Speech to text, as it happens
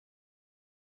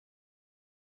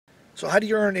So how do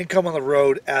you earn income on the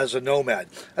road as a nomad?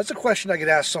 That's a question I get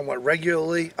asked somewhat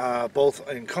regularly, both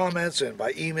in comments and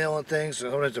by email and things,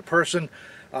 and sometimes in person.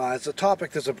 It's a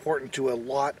topic that's important to a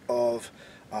lot of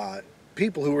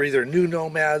people who are either new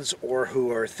nomads or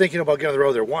who are thinking about getting on the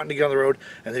road, they're wanting to get on the road,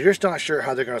 and they're just not sure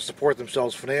how they're going to support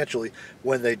themselves financially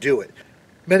when they do it.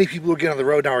 Many people who get on the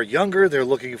road now are younger. They're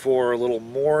looking for a little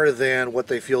more than what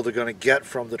they feel they're going to get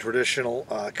from the traditional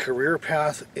career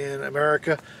path in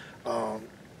America. Um,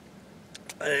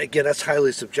 Again, that's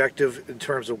highly subjective in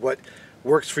terms of what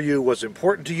works for you, what's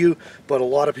important to you, but a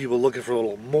lot of people are looking for a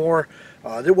little more.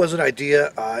 There was an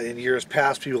idea in years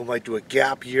past, people might do a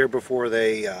gap year before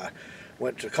they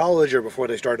went to college or before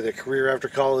they started their career after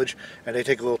college, and they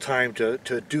take a little time to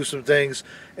do some things.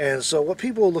 And so what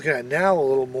people are looking at now a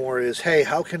little more is, hey,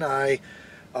 how can I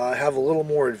have a little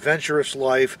more adventurous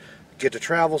life, get to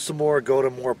travel some more, go to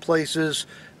more places,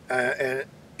 and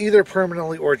either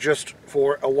permanently or just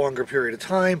for a longer period of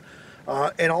time.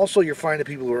 And also you're finding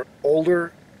people who are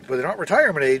older, but they're not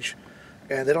retirement age,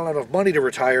 and they don't have enough money to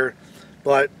retire,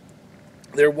 but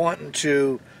they're wanting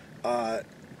to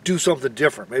do something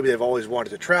different. Maybe they've always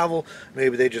wanted to travel.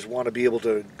 Maybe they just want to be able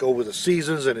to go with the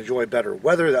seasons and enjoy better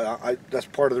weather. That's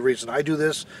part of the reason I do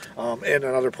this. And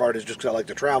another part is just because I like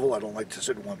to travel. I don't like to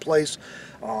sit in one place.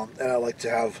 And I like to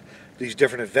have these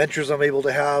different adventures I'm able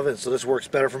to have, and so this works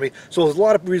better for me. So there's a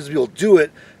lot of reasons people do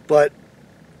it, but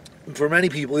for many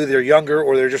people, either they're younger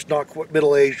or they're just not quite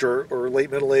middle-aged or late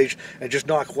middle-aged and just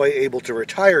not quite able to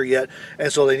retire yet,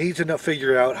 and so they need to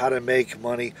figure out how to make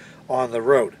money on the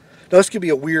road. Now, this could be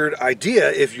a weird idea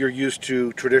if you're used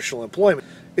to traditional employment.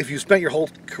 If you spent your whole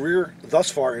career thus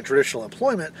far in traditional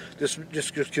employment, this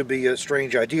just could be a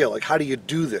strange idea. Like, how do you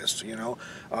do this? You know,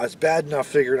 it's bad enough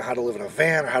figuring out how to live in a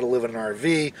van or how to live in an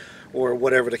RV or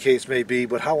whatever the case may be,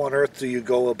 but how on earth do you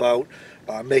go about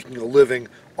making a living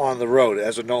on the road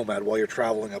as a nomad while you're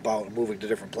traveling about and moving to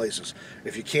different places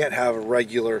if you can't have a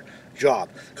regular job?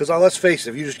 Because let's face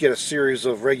it, if you just get a series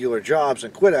of regular jobs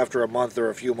and quit after a month or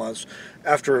a few months,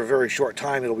 after a very short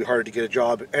time it'll be hard to get a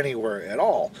job anywhere at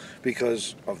all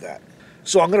because of that.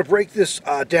 So I'm going to break this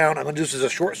down. I'm going to do this as a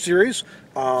short series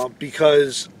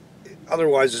because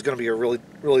otherwise it's going to be a really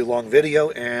long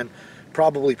video, and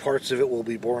probably parts of it will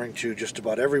be boring to just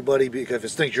about everybody because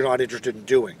it's things you're not interested in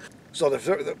doing. So there's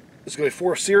going to be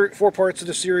four parts of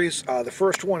the series. The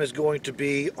first one is going to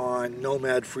be on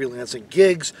nomad freelancing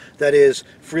gigs. That is,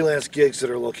 freelance gigs that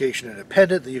are location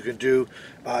independent that you can do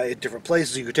at different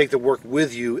places. You can take the work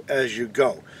with you as you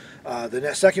go.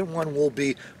 The second one will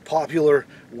be popular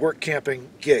work camping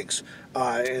gigs,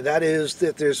 and that is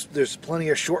that there's plenty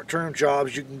of short-term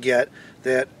jobs you can get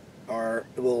that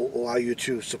will allow you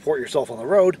to support yourself on the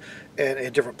road and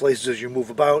in different places as you move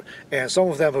about, and some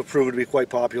of them have proven to be quite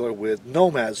popular with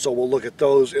nomads, so we'll look at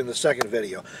those in the second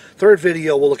video. Third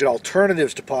video, we'll look at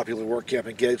alternatives to popular work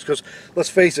camping gigs, because let's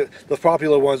face it, the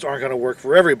popular ones aren't going to work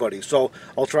for everybody, so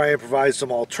I'll try and provide some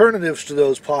alternatives to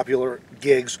those popular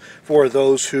gigs for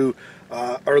those who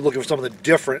are looking for something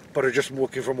different but are just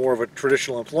looking for more of a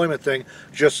traditional employment thing,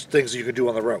 just things that you can do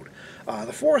on the road.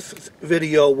 The fourth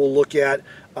video we'll look at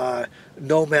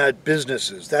nomad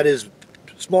businesses. That is,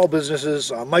 small businesses,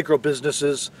 micro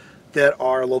businesses that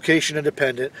are location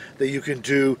independent that you can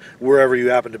do wherever you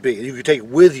happen to be. And you can take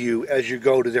with you as you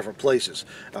go to different places,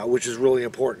 which is really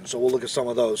important. So we'll look at some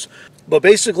of those. But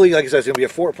basically, like I said, it's going to be a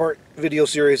four-part video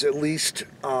series at least.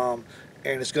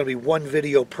 And it's going to be one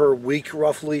video per week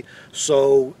roughly.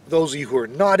 So those of you who are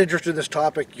not interested in this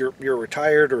topic, you're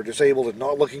retired or disabled and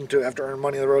not looking to have to earn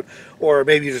money on the road, or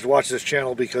maybe you just watch this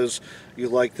channel because you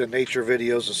like the nature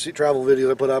videos, the travel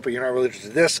videos I put up, and you're not really interested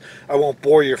in this, I won't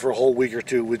bore you for a whole week or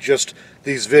two with just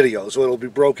these videos. So it'll be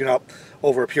broken up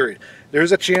over a period.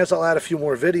 There's a chance I'll add a few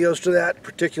more videos to that,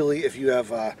 particularly if you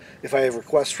have, if I have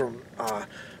requests from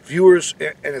viewers,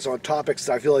 and it's on topics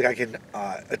that I feel like I can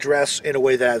address in a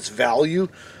way that adds value.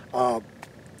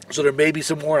 So there may be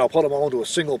some more, and I'll put them all into a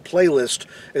single playlist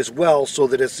as well, so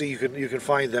that it's you can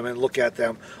find them and look at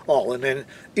them all. And then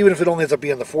even if it only ends up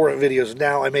being the 4 videos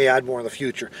now, I may add more in the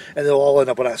future, and they'll all end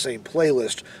up on that same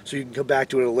playlist, so you can come back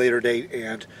to it at a later date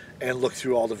and look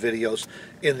through all the videos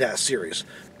in that series.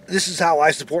 This is how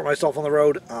I support myself on the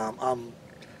road. I'm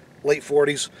late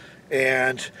 40s,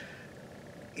 and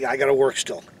yeah, I got to work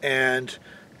still, and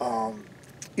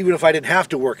even if I didn't have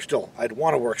to work still, I'd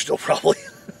want to work still probably.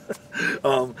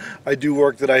 I do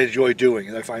work that I enjoy doing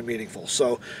and I find meaningful,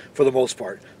 so for the most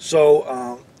part.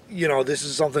 So you know, this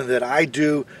is something that I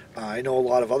do. I know a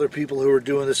lot of other people who are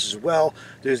doing this as well.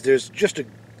 There's just a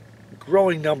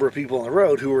growing number of people on the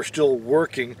road who are still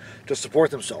working to support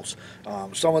themselves.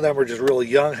 Some of them are just really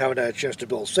young, haven't had a chance to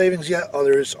build savings yet.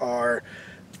 Others are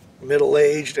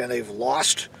middle-aged and they've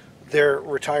lost their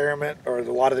retirement or a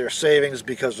lot of their savings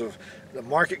because of the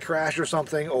market crash or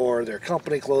something, or their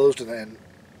company closed and then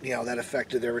that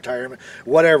affected their retirement,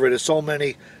 whatever it is. So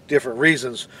many different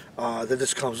reasons that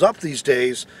this comes up these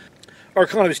days. Our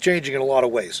economy is changing in a lot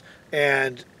of ways,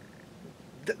 and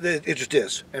it just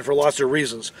is, and for lots of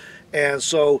reasons. And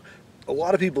so a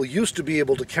lot of people used to be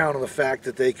able to count on the fact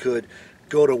that they could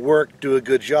go to work, do a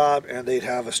good job, and they'd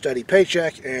have a steady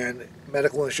paycheck and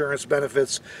medical insurance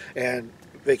benefits and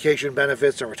vacation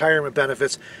benefits and retirement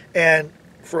benefits. And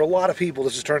for a lot of people,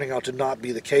 this is turning out to not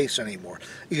be the case anymore.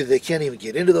 Either they can't even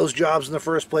get into those jobs in the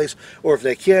first place, or if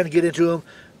they can get into them,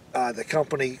 the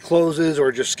company closes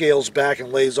or just scales back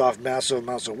and lays off massive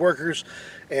amounts of workers.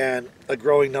 And a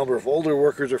growing number of older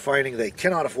workers are finding they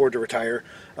cannot afford to retire.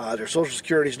 Their Social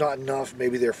Security is not enough.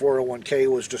 Maybe their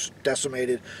 401k was just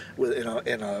decimated in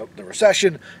the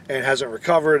recession and hasn't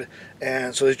recovered.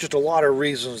 And so there's just a lot of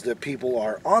reasons that people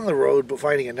are on the road but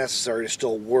finding it necessary to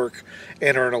still work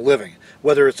and earn a living.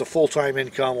 Whether it's a full-time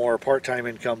income or a part-time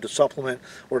income to supplement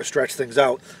or to stretch things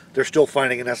out, they're still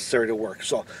finding it necessary to work.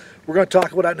 So we're going to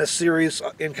talk about that in this series,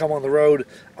 Income on the Road.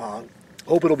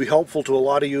 Hope it'll be helpful to a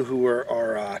lot of you who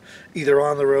are either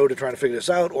on the road and trying to figure this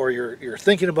out, or you're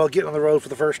thinking about getting on the road for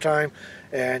the first time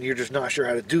and you're just not sure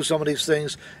how to do some of these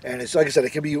things. And it's like I said, it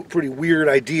can be a pretty weird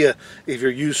idea if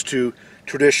you're used to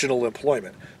traditional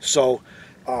employment. So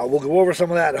we'll go over some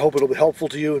of that. I hope it'll be helpful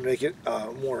to you and make it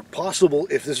more possible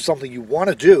if this is something you want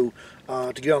to do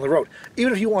to get on the road.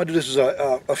 Even if you want to do this as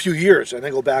a few years and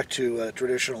then go back to a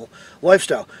traditional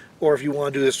lifestyle, or if you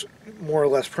want to do this more or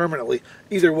less permanently.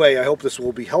 Either way, I hope this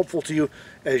will be helpful to you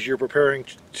as you're preparing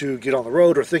to get on the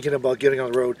road or thinking about getting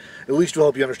on the road. At least it'll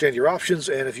help you understand your options,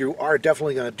 and if you are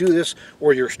definitely going to do this,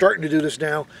 or you're starting to do this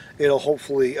now, it'll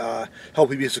hopefully help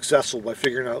you be successful by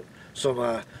figuring out some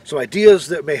ideas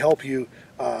that may help you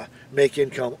make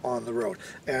income on the road.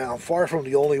 And I'm far from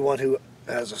the only one who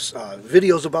has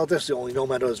videos about this, the only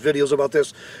nomad who has videos about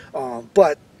this,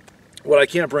 but what I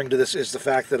can't bring to this is the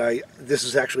fact that this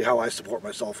is actually how I support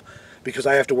myself, because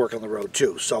I have to work on the road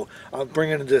too. So I'm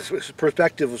bringing this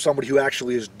perspective of somebody who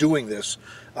actually is doing this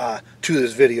to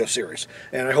this video series,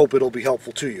 and I hope it'll be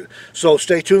helpful to you. So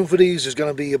stay tuned for these. There's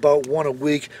going to be about one a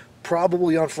week,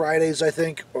 probably on Fridays, I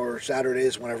think, or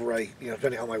Saturdays, whenever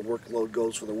depending on how my workload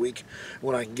goes for the week,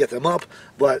 when I can get them up.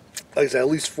 But like I said, at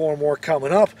least 4 more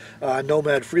coming up.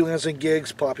 Nomad freelancing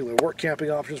gigs, popular work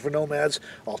camping options for nomads,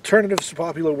 alternatives to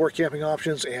popular work camping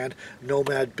options, and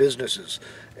nomad businesses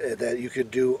that you can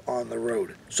do on the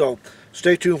road. So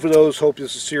stay tuned for those. Hope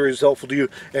this series is helpful to you,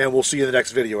 and we'll see you in the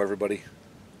next video, everybody.